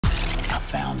I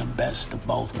found the best of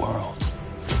both worlds.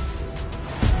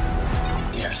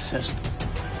 Their system.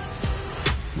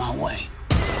 My way.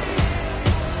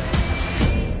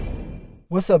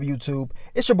 What's up, YouTube?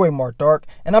 It's your boy Mark Dark,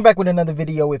 and I'm back with another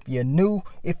video. If you're new,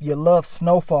 if you love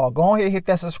Snowfall, go ahead and hit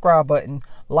that subscribe button,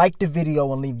 like the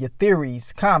video, and leave your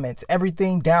theories, comments,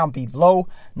 everything down below.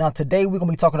 Now, today we're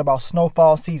going to be talking about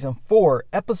Snowfall Season 4,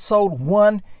 Episode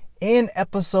 1 and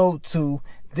Episode 2.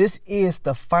 This is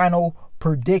the final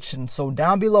prediction. So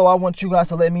down below, I want you guys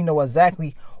to let me know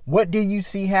exactly what do you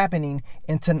see happening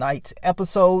in tonight's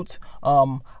episodes.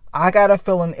 I got a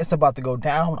feeling it's about to go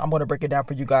down. I'm going to break it down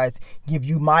for you guys, give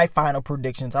you my final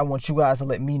predictions. I want you guys to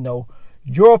let me know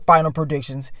your final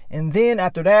predictions. And then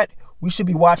after that, we should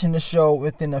be watching the show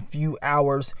within a few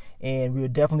hours, and we're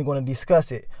definitely going to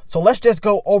discuss it. So let's just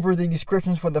go over the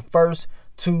descriptions for the first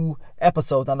two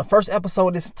episodes. Now, the first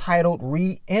episode is titled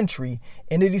Re-Entry,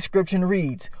 and the description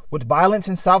reads, with violence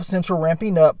in South Central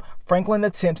ramping up, Franklin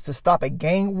attempts to stop a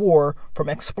gang war from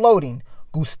exploding.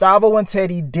 Gustavo and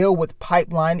Teddy deal with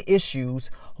pipeline issues.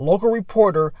 Local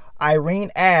reporter Irene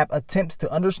Abb attempts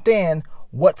to understand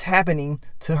what's happening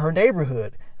to her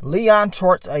neighborhood. Leon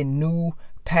charts a new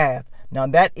path. Now,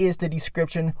 that is the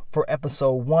description for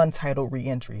episode 1, titled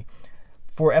Re-Entry.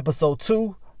 For episode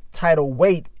 2, titled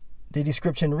Wait, the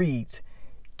description reads,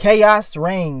 chaos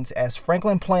reigns as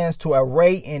Franklin plans to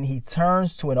array and he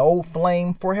turns to an old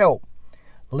flame for help.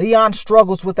 Leon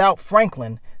struggles without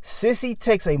Franklin. Sissy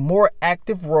takes a more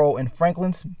active role in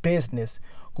Franklin's business.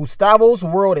 Gustavo's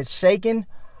world is shaken.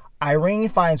 Irene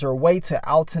finds her way to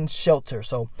Alton's shelter.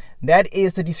 So that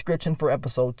is the description for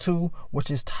episode 2, which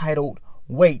is titled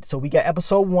Wait. So we got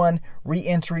episode 1,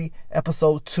 Re-Entry,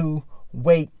 episode 2,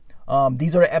 Wait.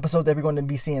 These are the episodes that we're going to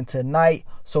be seeing tonight.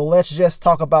 So let's just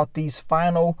talk about these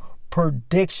final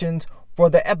predictions for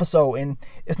the episode. And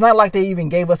it's not like they even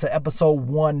gave us an episode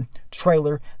 1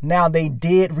 trailer. Now, they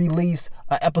did release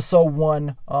an episode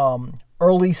 1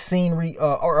 early scene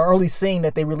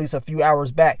that they released a few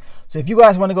hours back. So if you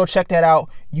guys want to go check that out,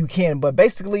 you can. But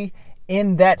basically,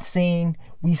 in that scene,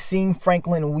 we seen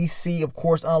Franklin and we see, of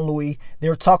course, Aunt Louie.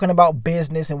 They're talking about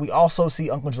business, and we also see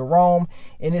Uncle Jerome.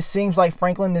 And it seems like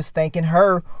Franklin is thanking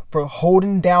her for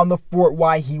holding down the fort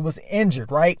while he was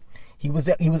injured, right? He was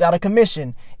out of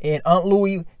commission, and Aunt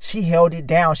Louie, she held it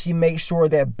down. She made sure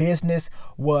that business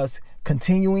was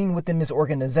continuing within this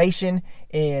organization.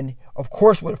 And of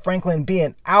course, with Franklin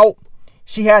being out,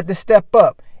 she had to step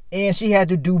up, and she had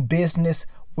to do business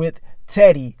with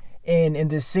Teddy. And in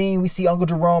this scene, we see Uncle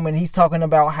Jerome, and he's talking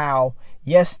about how,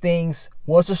 yes, things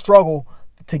was a struggle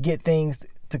to get things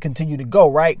to continue to go,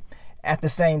 right? At the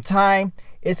same time,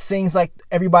 it seems like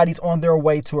everybody's on their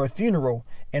way to a funeral.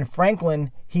 And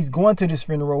Franklin, he's going to this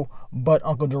funeral, but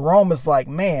Uncle Jerome is like,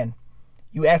 man,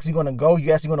 you actually going to go?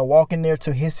 You actually going to walk in there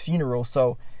to his funeral?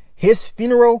 So his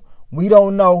funeral, we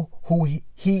don't know who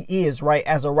he is, right,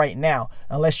 as of right now.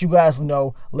 Unless you guys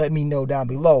know, let me know down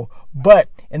below. But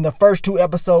in the first 2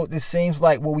 episodes, it seems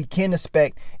like what we can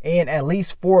expect, and at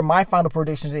least for my final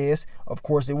predictions is, of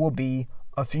course, it will be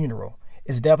a funeral.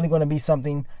 It's definitely going to be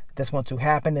something that's going to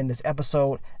happen in this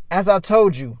episode. As I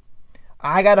told you,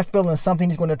 I got a feeling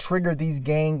something is going to trigger these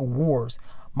gang wars.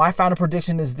 My final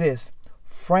prediction is this.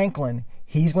 Franklin,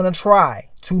 he's going to try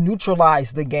to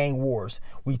neutralize the gang wars.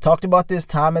 We talked about this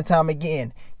time and time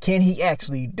again. Can he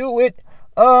actually do it?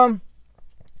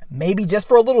 Maybe just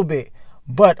for a little bit.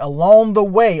 But along the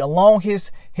way, along his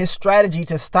strategy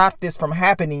to stop this from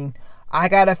happening, I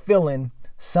got a feeling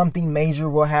something major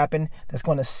will happen that's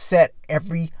going to set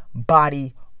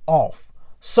everybody off.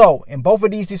 So, in both of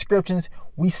these descriptions,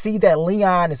 we see that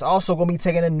Leon is also going to be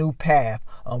taking a new path.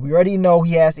 We already know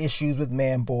he has issues with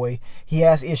Man Boy. He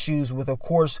has issues with, of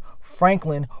course,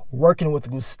 Franklin working with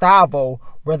Gustavo.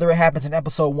 Whether it happens in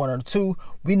episode 1 or 2,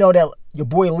 we know that your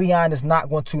boy Leon is not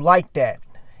going to like that.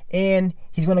 And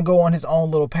he's going to go on his own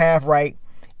little path, right?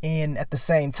 And at the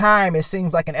same time, it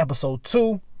seems like in episode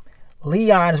 2,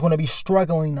 Leon is going to be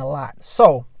struggling a lot.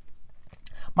 So,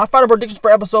 my final prediction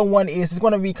for episode 1 is it's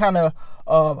going to be kind of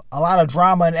a lot of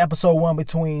drama in episode 1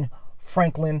 between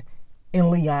Franklin and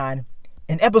Leon.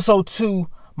 In episode 2,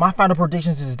 my final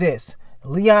predictions is this.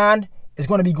 Leon is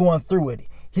going to be going through it.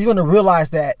 He's going to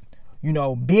realize that, you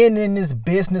know, being in this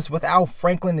business without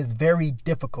Franklin is very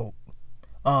difficult.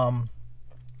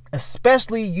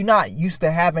 Especially you're not used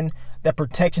to having that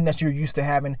protection that you're used to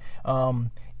having.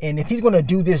 And if he's going to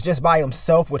do this just by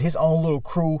himself with his own little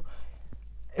crew,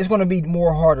 it's going to be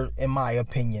more harder, in my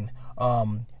opinion.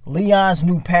 Leon's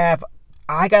new path,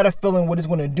 I got a feeling what it's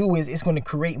going to do is it's going to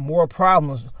create more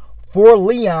problems for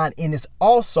Leon, and it's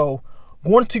also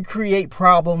going to create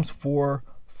problems for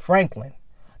Franklin.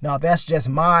 Now, that's just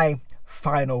my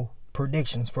final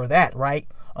predictions for that, right?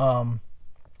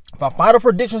 My final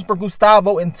predictions for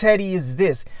Gustavo and Teddy is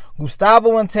this.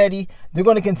 Gustavo and Teddy, they're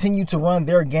going to continue to run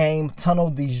their game, tunnel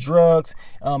these drugs,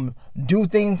 do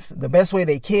things the best way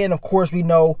they can. Of course, we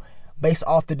know based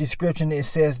off the description, it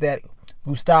says that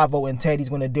Gustavo and Teddy's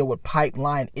going to deal with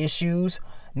pipeline issues.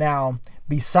 Now,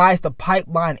 besides the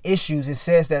pipeline issues, it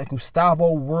says that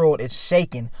Gustavo world is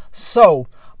shaking. So,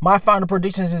 my final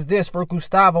predictions is this for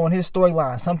Gustavo and his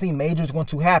storyline. Something major is going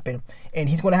to happen, and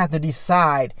he's going to have to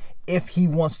decide if he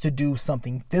wants to do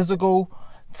something physical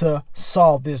to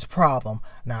solve this problem.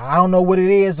 Now, I don't know what it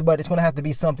is, but it's going to have to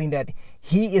be something that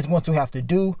he is going to have to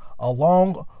do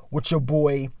along with your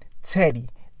boy Teddy.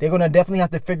 They're going to definitely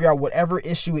have to figure out whatever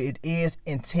issue it is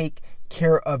and take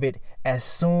care of it as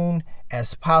soon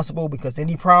as possible, because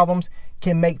any problems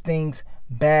can make things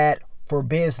bad for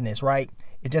business, right?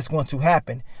 It's just going to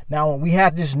happen. Now, we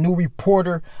have this new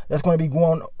reporter that's going to be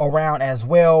going around as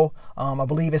well. I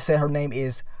believe it said her name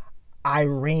is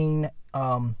Irene.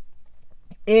 And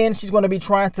she's going to be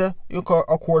trying to,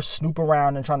 of course, snoop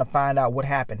around and trying to find out what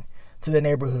happened to the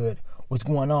neighborhood, what's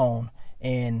going on.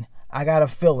 And I got a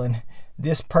feeling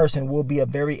this person will be a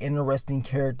very interesting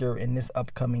character in this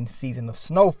upcoming season of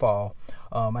Snowfall.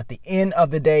 At the end of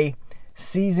the day,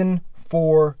 season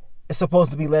 4 is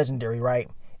supposed to be legendary, right?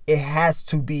 It has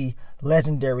to be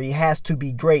legendary. It has to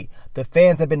be great. The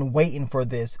fans have been waiting for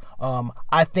this.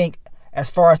 I think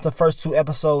as far as the first 2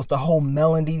 episodes, the whole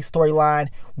Melody storyline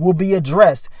will be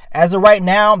addressed. As of right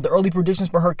now, the early predictions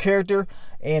for her character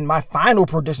and my final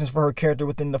predictions for her character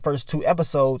within the first 2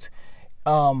 episodes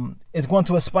is going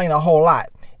to explain a whole lot.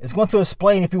 It's going to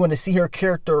explain if you want to see her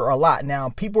character a lot. Now,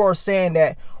 people are saying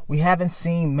that we haven't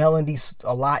seen Melody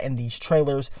a lot in these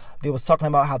trailers. They was talking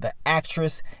about how the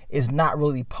actress is not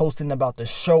really posting about the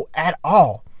show at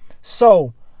all.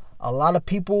 So, a lot of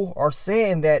people are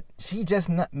saying that she just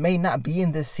may not be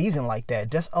in this season like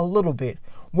that, just a little bit.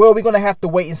 Well, we're going to have to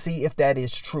wait and see if that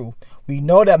is true. We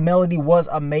know that Melody was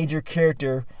a major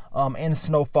character in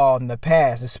Snowfall in the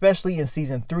past, especially in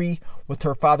season 3 with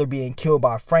her father being killed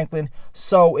by Franklin.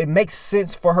 So it makes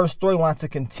sense for her storyline to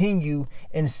continue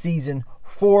in season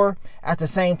 4. At the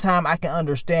same time, I can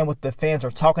understand what the fans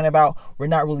are talking about. We're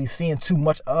not really seeing too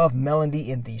much of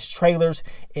Melody in these trailers,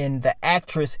 and the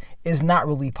actress is not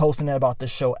really posting about the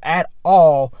show at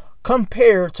all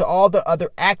compared to all the other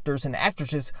actors and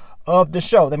actresses of the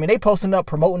show. I mean, they posting up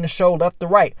promoting the show left to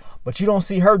right, but you don't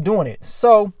see her doing it.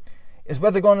 So it's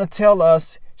whether going to tell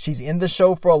us she's in the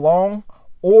show for a long,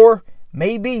 or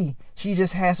maybe she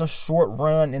just has a short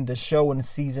run in the show in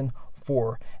season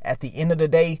 4. At the end of the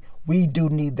day, we do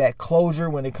need that closure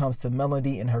when it comes to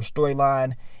Melody and her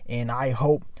storyline, and I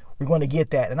hope we're going to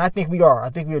get that. And I think we are. I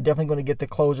think we are definitely going to get the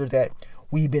closure that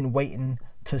we've been waiting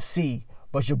to see.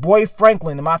 But your boy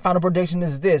Franklin, and my final prediction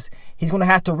is this: he's going to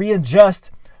have to readjust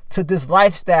to this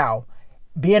lifestyle.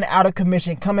 Being out of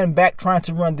commission, coming back, trying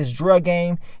to run this drug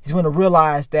game, he's going to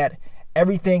realize that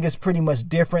everything is pretty much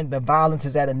different. The violence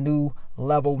is at a new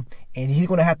level, and he's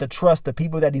going to have to trust the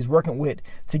people that he's working with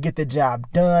to get the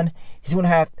job done. He's going to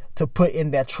have to put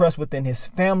in that trust within his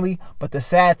family. But the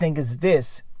sad thing is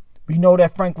this: we know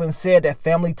that Franklin said that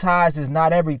family ties is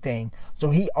not everything.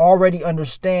 So he already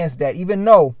understands that even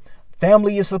though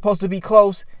family is supposed to be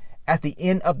close, at the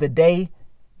end of the day,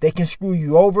 they can screw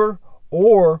you over,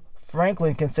 or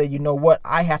Franklin can say, you know what,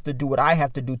 I have to do what I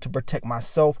have to do to protect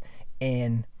myself,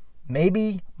 and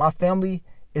maybe my family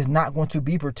is not going to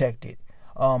be protected.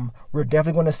 We're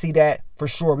definitely going to see that for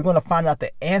sure. We're going to find out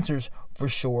the answers for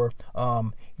sure.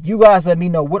 You guys let me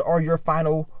know, what are your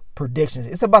final predictions?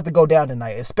 It's about to go down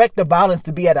tonight. Expect the violence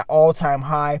to be at an all-time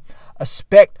high.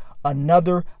 Expect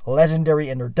another legendary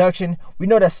introduction. We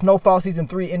know that Snowfall season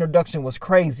 3 introduction was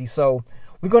crazy, so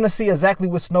we're going to see exactly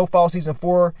what Snowfall season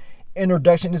 4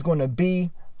 introduction is going to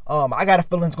be. I got a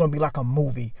feeling it's going to be like a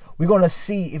movie. We're going to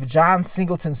see if John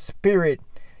Singleton's spirit,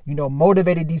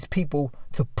 motivated these people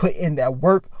to put in that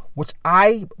work, which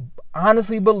I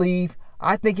honestly believe,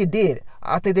 I think it did.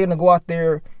 I think they're going to go out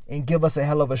there and give us a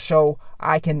hell of a show.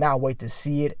 I cannot wait to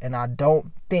see it, and I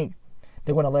don't think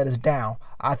they're going to let us down.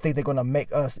 I think they're going to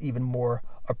make us even more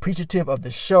appreciative of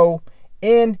the show,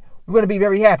 and we're going to be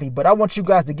very happy. But I want you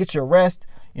guys to get your rest,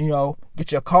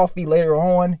 get your coffee later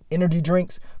on, energy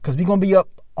drinks, because we're going to be up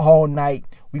all night.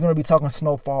 We're going to be talking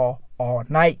Snowfall all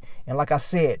night. And like I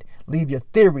said, leave your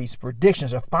theories,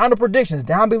 predictions, or final predictions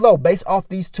down below based off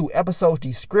these 2 episodes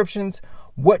descriptions.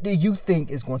 What do you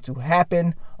think is going to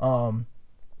happen?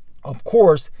 Of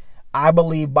course, I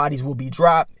believe bodies will be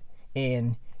dropped.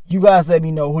 And you guys let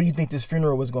me know, who do you think this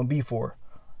funeral was going to be for?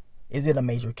 Is it a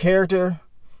major character?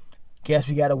 Guess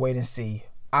we got to wait and see.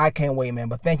 I can't wait, man.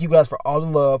 But thank you guys for all the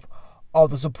love, all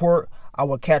the support. I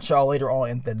will catch y'all later on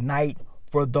in the night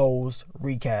for those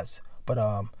recaps. But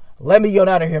let me get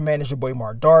out of here, man. It's your boy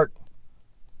Mark Dark.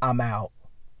 I'm out.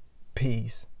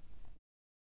 Peace.